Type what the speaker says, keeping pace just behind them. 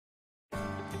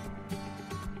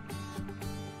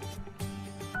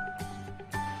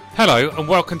Hello and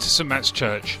welcome to St Matt's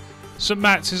Church. St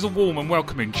Matt's is a warm and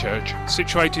welcoming church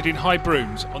situated in High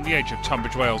Brooms on the edge of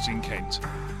Tunbridge Wells in Kent.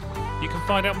 You can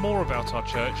find out more about our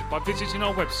church by visiting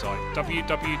our website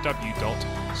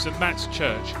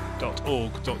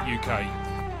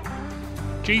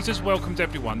www.stmattschurch.org.uk. Jesus welcomed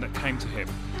everyone that came to him,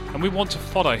 and we want to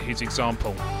follow his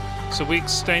example. So we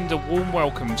extend a warm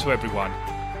welcome to everyone,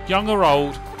 young or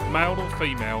old, male or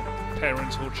female,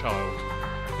 parent or child.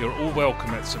 You're all welcome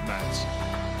at St Matt's.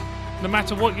 No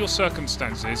matter what your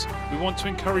circumstances, we want to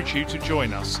encourage you to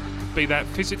join us, be that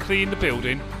physically in the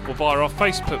building or via our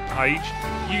Facebook page,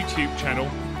 YouTube channel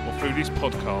or through this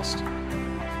podcast.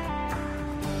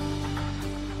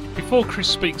 Before Chris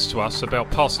speaks to us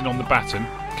about passing on the baton,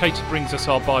 Katie brings us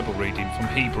our Bible reading from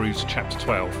Hebrews chapter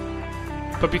 12.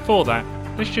 But before that,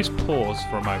 let's just pause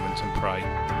for a moment and pray.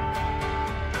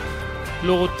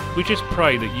 Lord, we just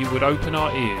pray that you would open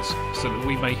our ears so that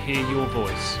we may hear your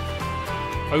voice.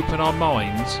 Open our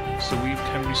minds so we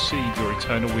can receive your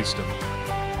eternal wisdom.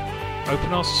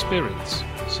 Open our spirits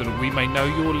so that we may know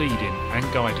your leading and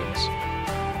guidance.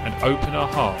 And open our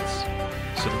hearts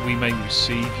so that we may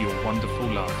receive your wonderful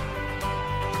love.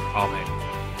 Amen.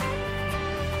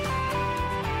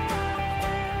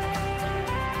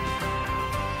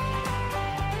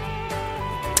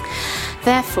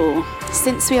 Therefore,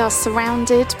 since we are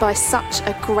surrounded by such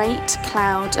a great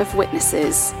cloud of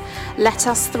witnesses, let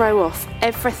us throw off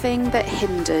everything that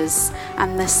hinders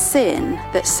and the sin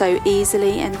that so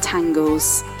easily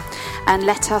entangles, and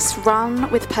let us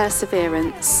run with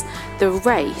perseverance the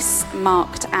race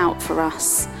marked out for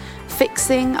us,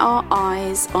 fixing our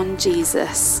eyes on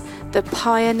Jesus, the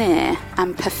pioneer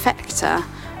and perfecter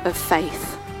of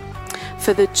faith.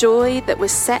 For the joy that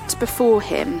was set before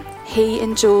him, he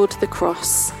endured the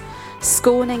cross,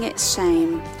 scorning its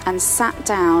shame, and sat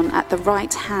down at the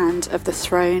right hand of the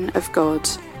throne of God.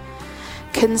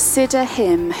 Consider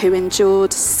him who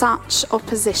endured such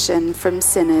opposition from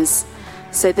sinners,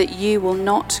 so that you will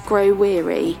not grow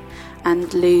weary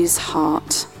and lose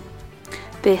heart.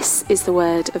 This is the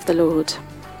word of the Lord.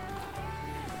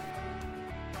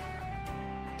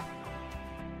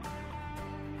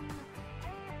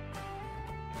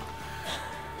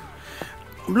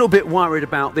 I'm a little bit worried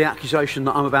about the accusation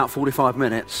that I'm about 45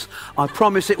 minutes. I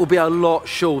promise it will be a lot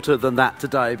shorter than that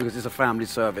today because it's a family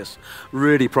service.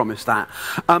 Really promise that.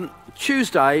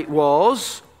 Tuesday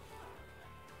was...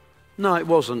 No, it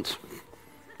wasn't.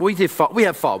 We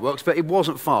had fireworks, but it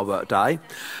wasn't firework day.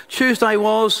 Tuesday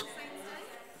was...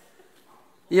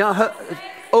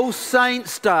 All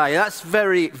Saints' Day. That's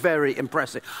very, very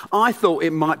impressive. I thought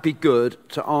it might be good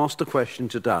to ask the question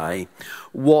today,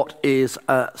 what is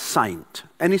a saint?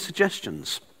 Any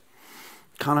suggestions?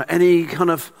 Any kind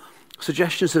of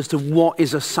suggestions as to what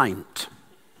is a saint?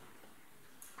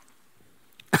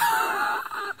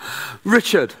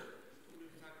 Richard?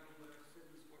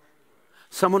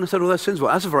 Someone who said all their sins were.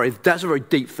 That's a very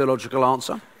deep theological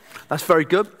answer. That's very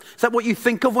good. Is that what you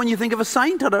think of when you think of a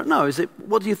saint? I don't know.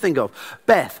 What do you think of?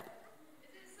 Beth? Is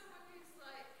it someone who's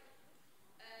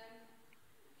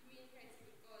communicated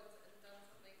with God and done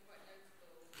something quite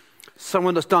notable?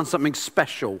 Someone that's done something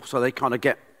special, so they kind of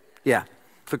get,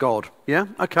 for God. Yeah,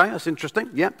 okay, that's interesting.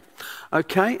 Yeah.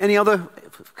 Okay, any other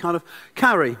kind of...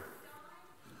 Carrie?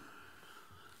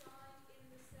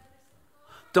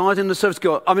 Died in the service of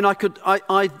God. I mean,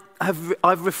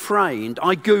 I've refrained.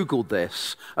 I Googled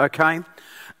this, okay?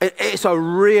 It's a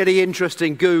really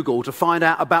interesting Google to find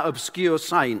out about obscure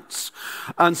saints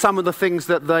and some of the things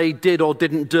that they did or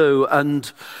didn't do. And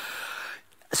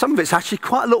some of it's actually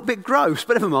quite a little bit gross,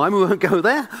 but never mind, we won't go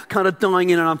there. Kind of dying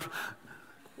in and...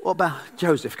 What about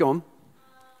Joseph? Go on.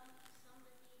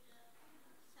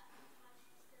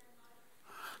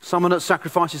 Someone that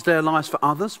sacrifices their lives for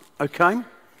others, okay?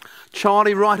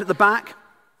 Charlie, right at the back.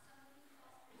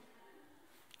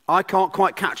 I can't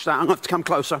quite catch that. I'm going to have to come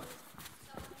closer.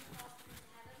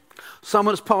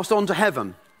 Someone that's passed on to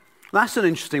heaven. That's an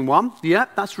interesting one. Yeah,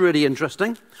 that's really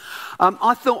interesting.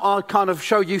 I thought I'd kind of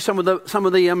show you some of the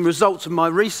results of my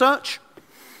research.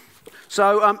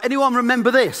 So, anyone remember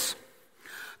this?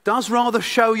 Does rather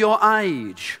show your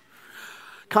age.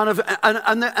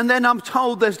 And then I'm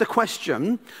told there's the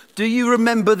question: do you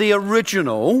remember the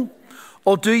original?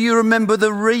 Or do you remember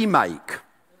the remake?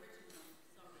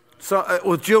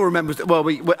 So, Jill remembers. Well,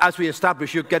 as we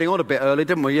established, you're getting on a bit early,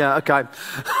 didn't we? Yeah, okay.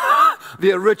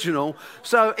 The original.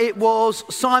 So it was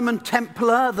Simon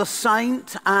Templar, the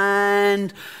Saint,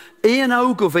 and Ian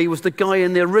Ogilvy was the guy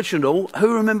in the original.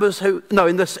 Who remembers who? No,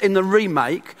 in the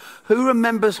remake. Who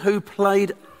remembers who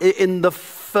played in the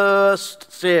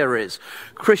first series?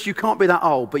 Chris, you can't be that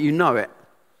old, but you know it.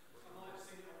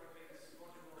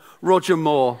 Roger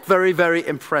Moore. Very, very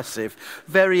impressive.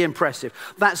 Very impressive.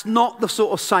 That's not the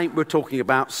sort of saint we're talking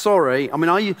about. Sorry. I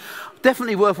mean,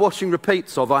 definitely worth watching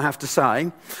repeats of, I have to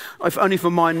say, if only for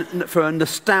a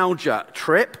nostalgia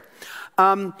trip.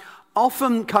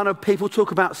 Often kind of people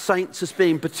talk about saints as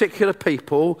being particular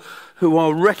people who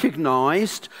are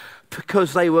recognised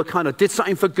because they were kind of did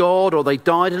something for God or they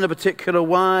died in a particular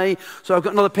way. So I've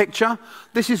got another picture.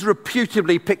 This is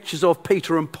reputably pictures of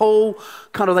Peter and Paul.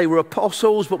 Kind of they were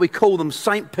apostles, but we call them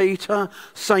Saint Peter,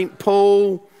 Saint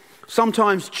Paul.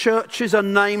 Sometimes churches are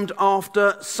named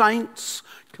after saints.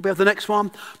 Can we have the next one?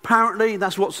 Apparently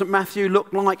that's what St Matthew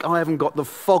looked like. I haven't got the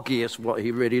foggiest what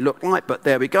he really looked like, but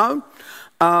there we go.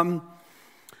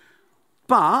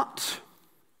 But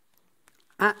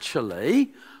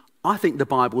actually, I think the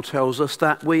Bible tells us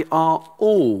that we are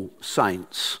all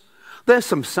saints. There's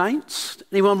some saints.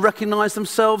 Anyone recognise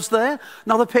themselves there?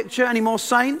 Another picture, any more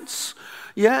saints?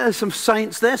 Yeah, there's some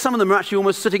saints there. Some of them are actually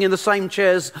almost sitting in the same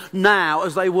chairs now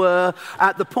as they were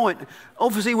at the point.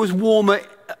 Obviously, it was warmer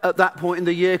at that point in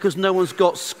the year because no one's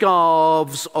got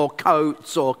scarves or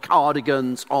coats or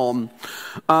cardigans on.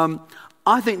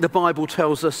 I think the Bible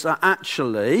tells us that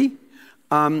actually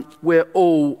we're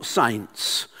all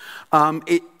saints.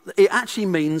 It actually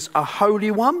means a holy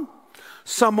one,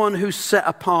 someone who's set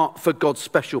apart for God's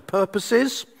special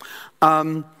purposes.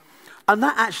 And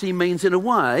that actually means, in a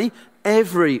way,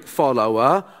 every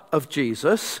follower of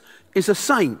Jesus is a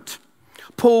saint.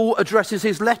 Paul addresses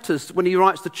his letters when he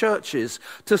writes to churches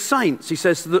to saints. He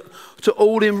says that to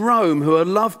all in Rome who are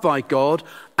loved by God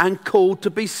and called to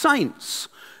be saints.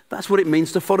 That's what it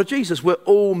means to follow Jesus. We're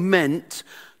all meant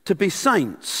to be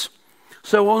saints.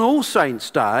 So on All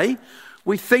Saints' Day,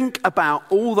 we think about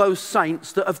all those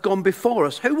saints that have gone before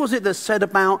us. Who was it that said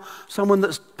about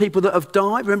people that have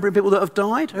died? Remembering people that have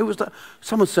died? Who was that?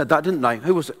 Someone said that, didn't they?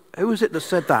 Who was it that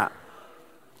said that?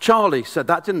 Charlie said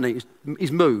that, didn't he?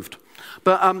 He's moved.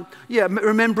 But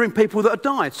remembering people that have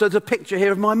died. So there's a picture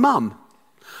here of my mum.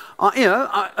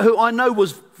 Who I know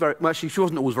was very, well, she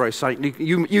wasn't always very saintly.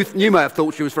 You may have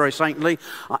thought she was very saintly.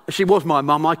 She was my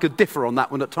mum. I could differ on that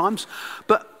one at times.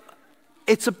 But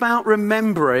it's about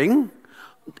remembering,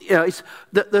 it's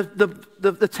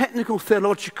the technical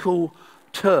theological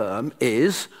term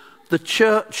is the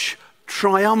church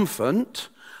triumphant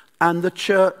and the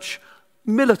church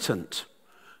militant.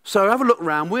 So have a look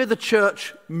around. We're the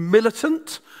church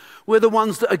militant. We're the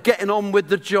ones that are getting on with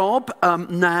the job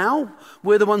now.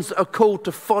 We're the ones that are called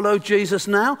to follow Jesus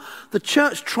now. The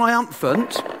church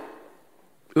triumphant,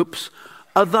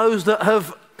 are those that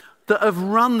have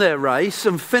run their race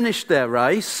and finished their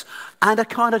race and are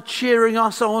kind of cheering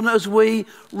us on as we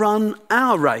run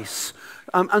our race.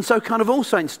 And so kind of All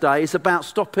Saints' Day is about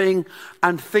stopping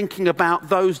and thinking about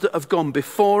those that have gone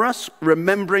before us,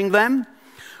 remembering them.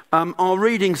 Our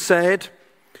reading said,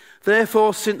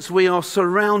 "Therefore, since we are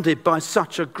surrounded by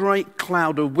such a great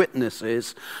cloud of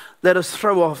witnesses, let us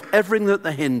throw off everything that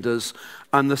hinders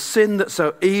and the sin that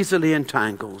so easily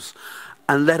entangles,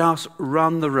 and let us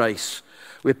run the race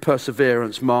with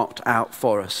perseverance marked out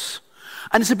for us."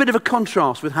 And it's a bit of a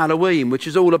contrast with Halloween, which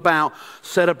is all about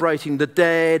celebrating the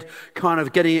dead, kind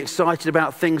of getting excited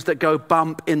about things that go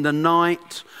bump in the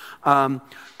night.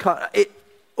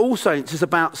 All Saints is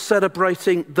about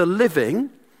celebrating the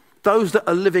living, those that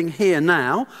are living here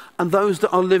now, and those that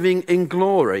are living in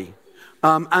glory.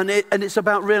 And it's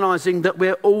about realising that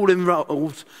we're all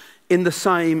involved in the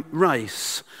same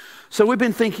race. So we've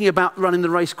been thinking about running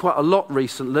the race quite a lot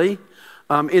recently.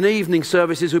 In evening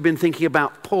services, we've been thinking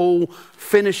about Paul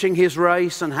finishing his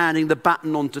race and handing the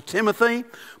baton on to Timothy.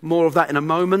 More of that in a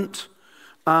moment.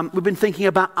 We've been thinking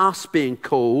about us being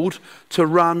called to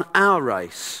run our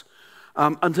race.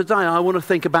 And today I want to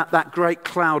think about that great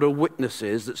cloud of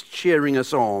witnesses that's cheering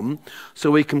us on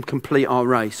so we can complete our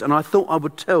race. And I thought I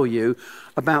would tell you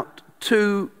about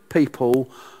two people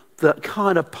that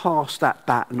kind of passed that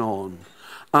baton on.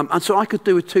 And so I could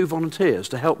do with two volunteers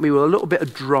to help me with a little bit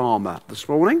of drama this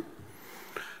morning.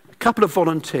 A couple of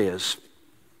volunteers.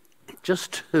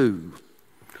 Just two.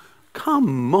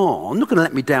 Come on, not going to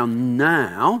let me down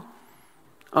now.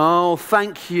 Oh,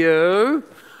 thank you.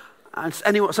 And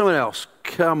someone else?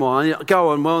 Come on, go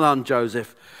on. Well done,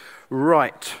 Joseph.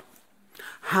 Right.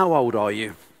 How old are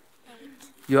you? 8.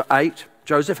 You're 8.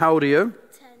 Joseph, how old are you?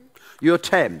 10. You're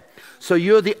 10. So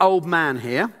you're the old man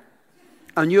here,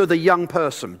 and you're the young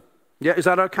person. Yeah, is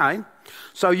that okay?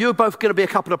 So you're both going to be a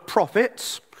couple of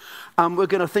prophets, and we're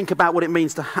going to think about what it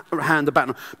means to hand the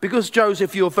baton. Because,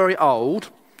 Joseph, you're very old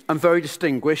and very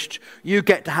distinguished, you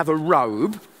get to have a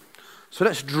robe. So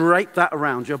let's drape that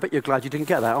around you. I bet you're glad you didn't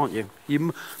get that, aren't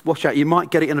you? Watch out, you might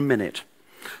get it in a minute.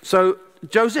 So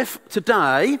Joseph,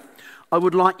 today I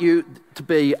would like you to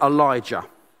be Elijah.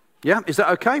 Yeah, is that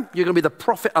okay? You're going to be the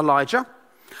prophet Elijah.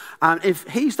 And if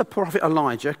he's the prophet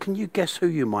Elijah, can you guess who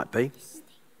you might be?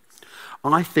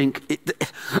 I think,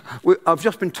 I've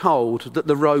just been told that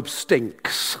the robe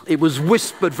stinks. It was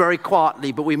whispered very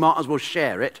quietly, but we might as well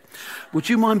share it. Would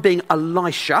you mind being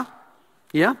Elisha?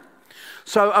 Yeah?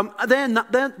 So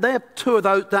they're two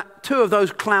of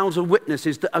those clouds of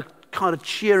witnesses that are kind of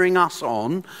cheering us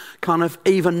on, kind of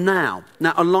even now.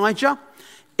 Now, Elijah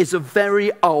is a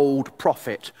very old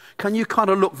prophet. Can you kind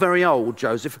of look very old,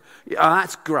 Joseph?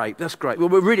 That's great. That's great. Well,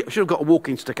 we really should have got a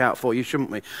walking stick out for you, shouldn't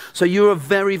we? So you're a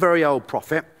very, very old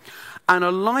prophet. And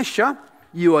Elisha,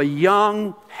 you are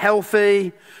young,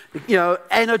 healthy,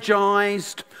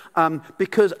 energized,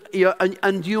 because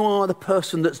and you are the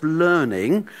person that's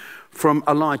learning from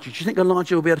Elijah. Do you think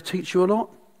Elijah will be able to teach you a lot?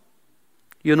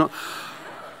 You're not.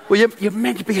 Well, you're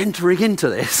meant to be entering into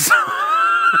this.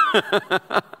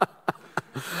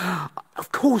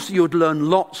 Of course you would learn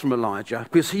lots from Elijah,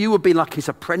 because you would be like his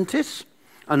apprentice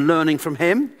and learning from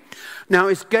him. Now,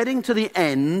 it's getting to the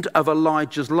end of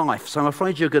Elijah's life, so I'm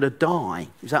afraid you're going to die.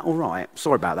 Is that all right?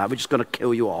 Sorry about that. We're just going to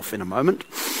kill you off in a moment.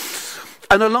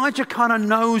 And Elijah kind of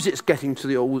knows it's getting to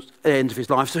the end of his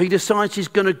life, so he decides he's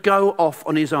going to go off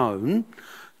on his own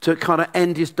to kind of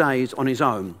end his days on his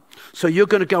own. So you're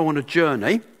going to go on a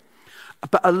journey.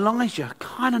 But Elijah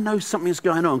kind of knows something's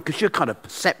going on, because you're kind of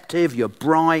perceptive, you're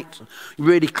bright,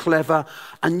 really clever,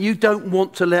 and you don't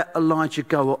want to let Elijah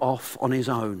go off on his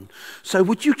own. So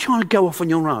would you try and go off on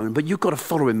your own, but you've got to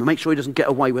follow him and make sure he doesn't get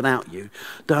away without you.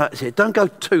 That's it. Don't go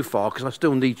too far, because I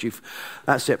still need you.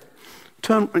 That's it.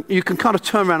 You can kind of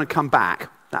turn around and come back.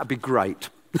 That'd be great.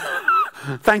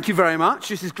 Thank you very much.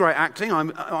 This is great acting.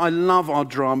 I love our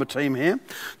drama team here.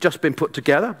 Just been put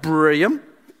together. Brilliant.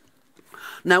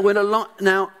 Now,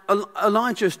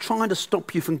 Elijah is trying to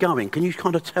stop you from going. Can you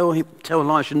kind of tell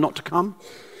Elijah not to come?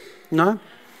 No?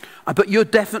 But you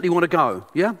definitely want to go,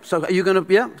 yeah? So are you going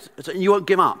to, yeah? So you won't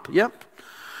give up, yeah?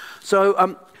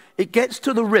 So it gets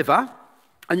to the river,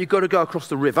 and you've got to go across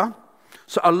the river.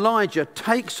 So Elijah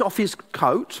takes off his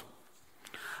coat,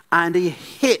 and he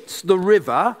hits the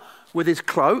river with his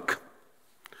cloak.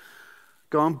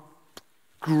 Go on.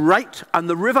 Great. And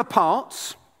the river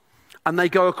parts, and they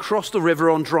go across the river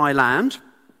on dry land.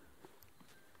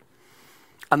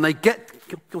 And they get,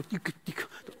 you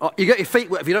get your feet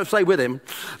wet if you don't stay with him.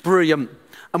 Brilliant.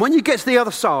 And when you get to the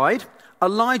other side,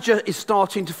 Elijah is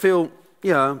starting to feel,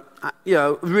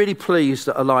 really pleased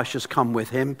that Elisha's come with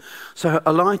him. So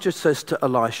Elijah says to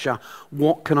Elisha,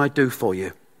 "What can I do for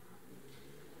you?"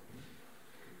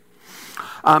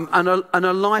 And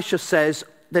Elisha says,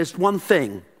 "There's one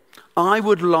thing. I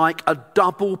would like a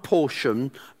double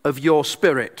portion of your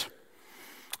spirit."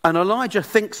 And Elijah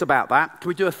thinks about that. Can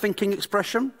we do a thinking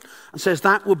expression? And says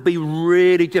that would be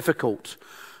really difficult.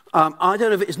 I don't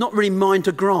know if it's not really mine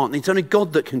to grant. It's only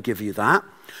God that can give you that.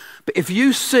 But if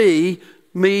you see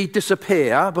me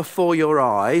disappear before your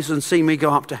eyes and see me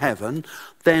go up to heaven,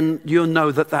 then you'll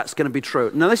know that that's going to be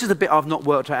true. Now, this is the bit I've not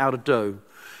worked out how to do.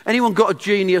 Anyone got a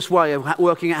genius way of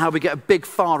working out how we get a big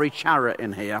fiery chariot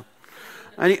in here?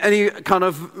 Any kind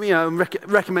of,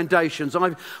 recommendations?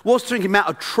 I was thinking about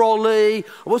a trolley.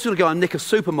 I was going to go and nick a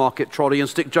supermarket trolley and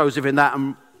stick Joseph in that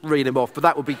and reel him off, but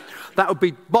that would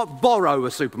be borrow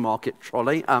a supermarket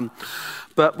trolley.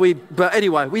 But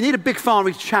anyway, we need a big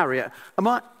fiery chariot. Am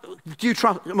I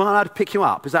allowed to pick you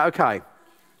up? Is that okay?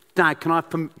 Dad,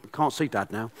 can't see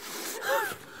Dad now.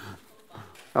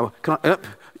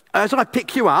 As I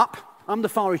pick you up, I'm the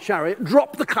fiery chariot.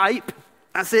 Drop the cape.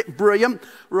 That's it. Brilliant.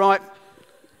 Right.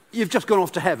 You've just gone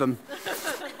off to heaven.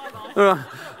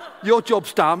 Your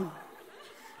job's done.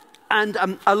 And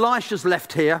Elisha's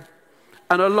left here.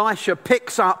 And Elisha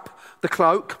picks up the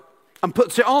cloak and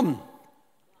puts it on.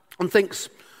 And thinks,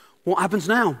 what happens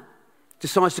now?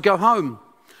 Decides to go home.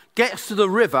 Gets to the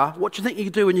river. What do you think you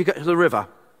do when you get to the river?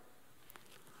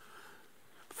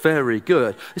 Very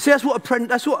good. You see, that's what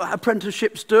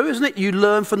apprenticeships do, isn't it? You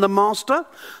learn from the master.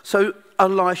 So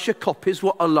Elisha copies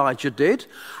what Elijah did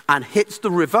and hits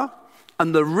the river,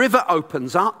 and the river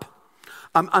opens up,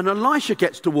 and Elisha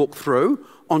gets to walk through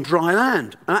on dry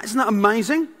land. And isn't that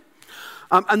amazing?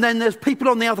 And then there's people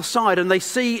on the other side, and they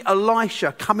see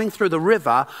Elisha coming through the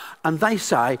river, and they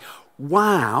say,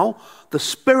 wow, the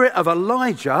spirit of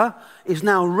Elijah is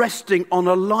now resting on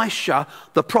Elisha,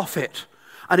 the prophet.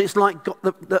 And it's like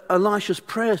Elisha's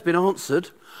prayer has been answered,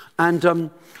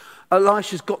 and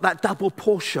Elisha's got that double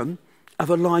portion of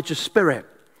Elijah's spirit.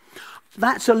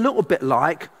 That's a little bit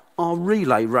like our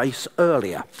relay race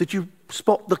earlier. Did you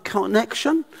spot the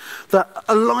connection? That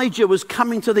Elijah was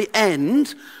coming to the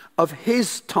end of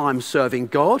his time serving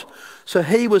God. So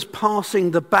he was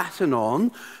passing the baton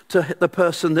on to the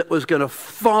person that was going to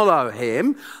follow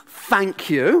him. Thank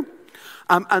you.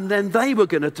 And then they were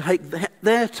going to take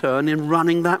their turn in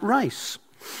running that race.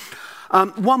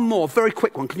 One more, very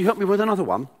quick one. Can you help me with another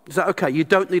one? Is that okay? You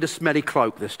don't need a smelly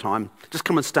cloak this time. Just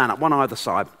come and stand up, one either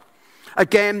side.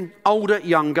 Again, older,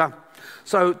 younger.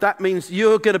 So that means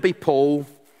you're going to be Paul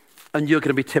and you're going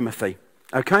to be Timothy.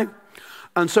 Okay?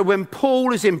 And so when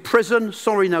Paul is in prison,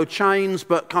 sorry, no chains,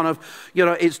 but kind of,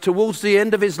 it's towards the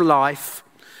end of his life,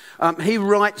 he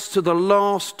writes to the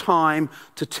last time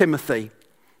to Timothy.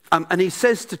 And he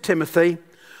says to Timothy,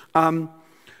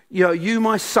 you,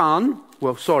 my son,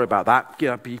 well, sorry about that,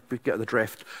 get the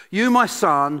drift. You, my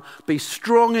son, be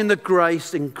strong in the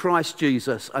grace in Christ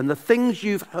Jesus, and the things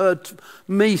you've heard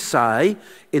me say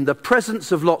in the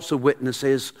presence of lots of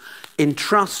witnesses,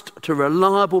 entrust to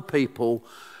reliable people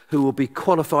who will be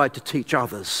qualified to teach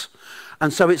others.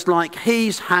 And so it's like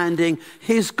he's handing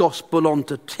his gospel on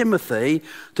to Timothy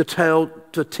to tell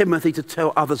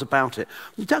others about it.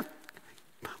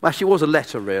 Well, actually, it was a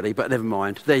letter, really, but never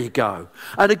mind. There you go.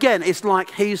 And again, it's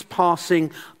like he's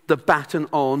passing the baton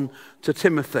on to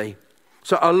Timothy.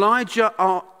 So Elisha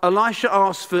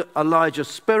asks for Elijah's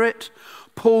spirit.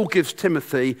 Paul gives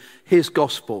Timothy his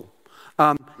gospel.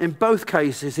 In both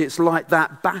cases, it's like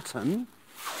that baton,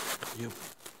 you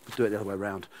do it the other way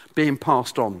around, being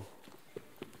passed on.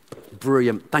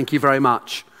 Brilliant. Thank you very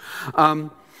much. And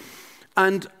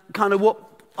kind of what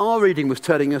our reading was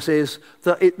telling us is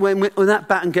that when that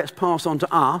baton gets passed on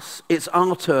to us, it's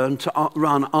our turn to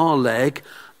run our leg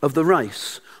of the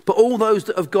race. But all those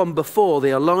that have gone before, the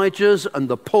Elijahs and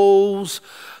the Pauls,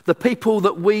 the people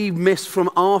that we miss from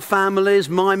our families,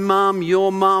 my mum,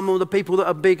 your mum, or the people that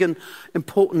are big and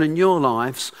important in your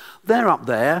lives, they're up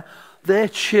there. They're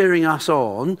cheering us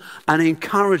on and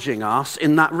encouraging us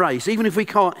in that race. Even if we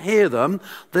can't hear them,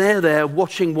 they're there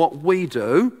watching what we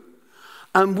do.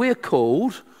 And we're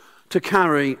called to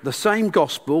carry the same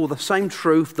gospel, the same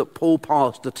truth that Paul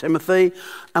passed to Timothy,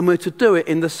 and we're to do it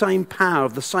in the same power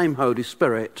of the same Holy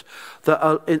Spirit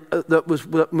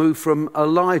that moved from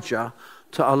Elijah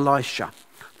to Elisha.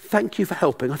 Thank you for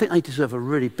helping. I think they deserve a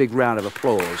really big round of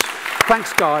applause.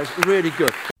 Thanks, guys. Really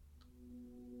good.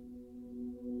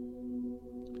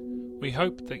 We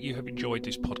hope that you have enjoyed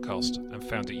this podcast and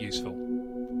found it useful.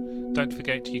 Don't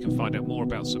forget you can find out more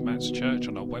about St Matt's Church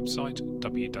on our website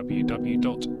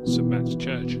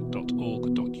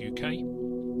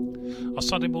www.stmattschurch.org.uk. Our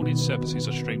Sunday morning services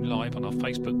are streamed live on our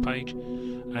Facebook page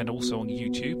and also on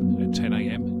YouTube at 10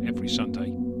 a.m. every Sunday.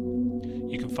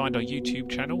 You can find our YouTube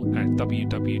channel at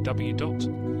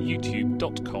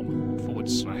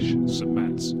www.youtube.com/St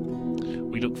Matt's.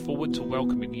 We look forward to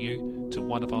welcoming you to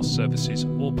one of our services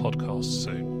or podcasts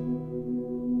soon.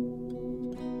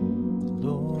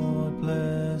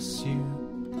 Bless you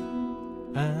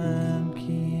and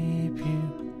keep you,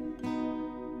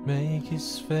 make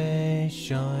his face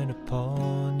shine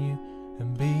upon you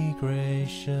and be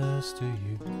gracious to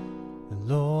you. The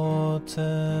Lord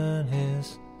turn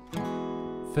his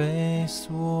face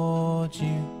towards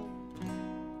you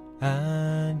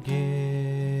and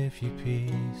give you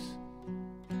peace.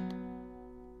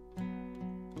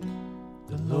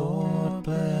 The Lord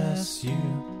bless you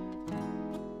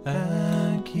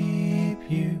and keep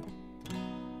you,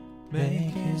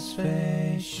 make his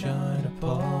face shine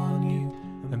upon you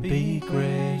and be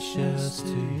gracious to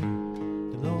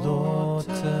you. The Lord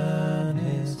turn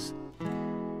his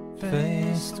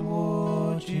face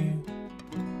toward you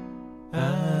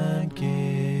and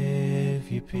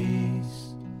give you peace.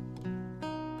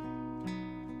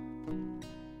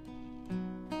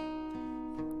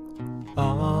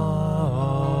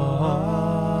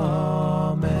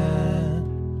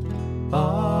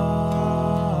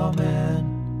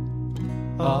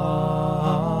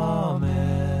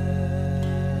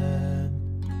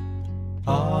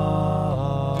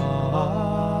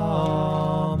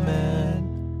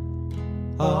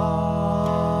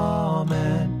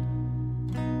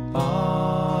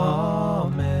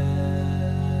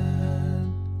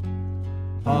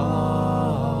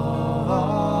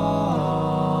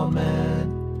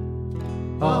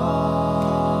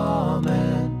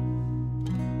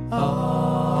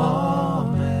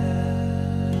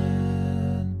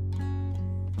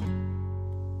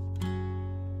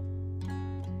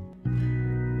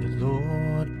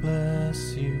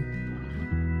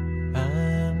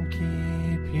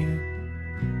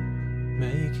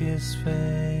 His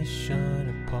face shine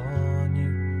upon you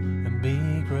and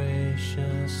be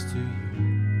gracious to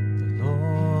you. The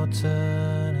Lord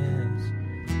turn his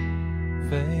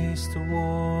face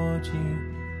toward you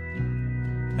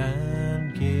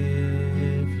and give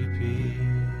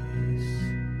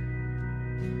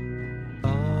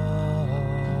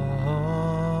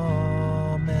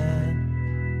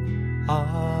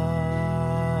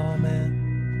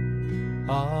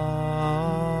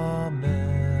Amen.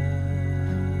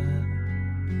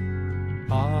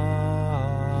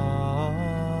 Amen.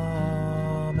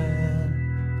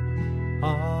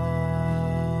 Amen.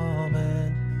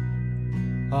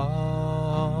 Amen.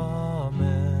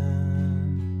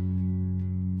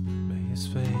 May His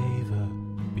favor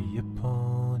be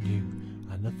upon you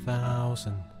and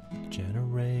 1,000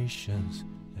 generations,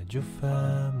 and your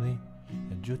family,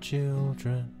 and your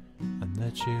children, and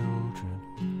their children,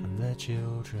 and their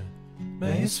children.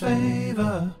 May His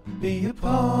favor be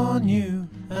upon you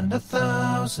and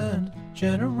 1,000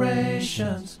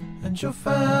 generations, and your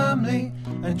family,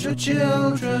 and your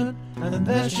children, and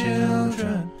their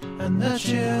children, and their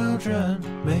children.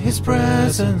 May His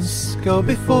presence go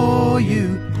before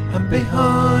you, and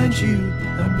behind you,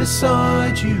 and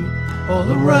beside you,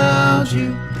 all around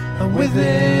you, and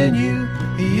within you.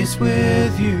 He is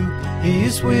with you, He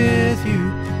is with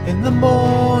you, in the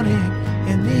morning,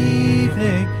 in the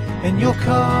evening, in your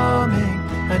coming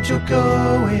and your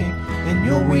going, in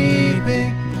your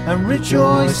weeping and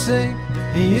rejoicing.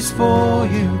 He is for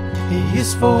you, He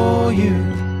is for you.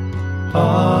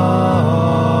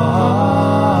 Amen.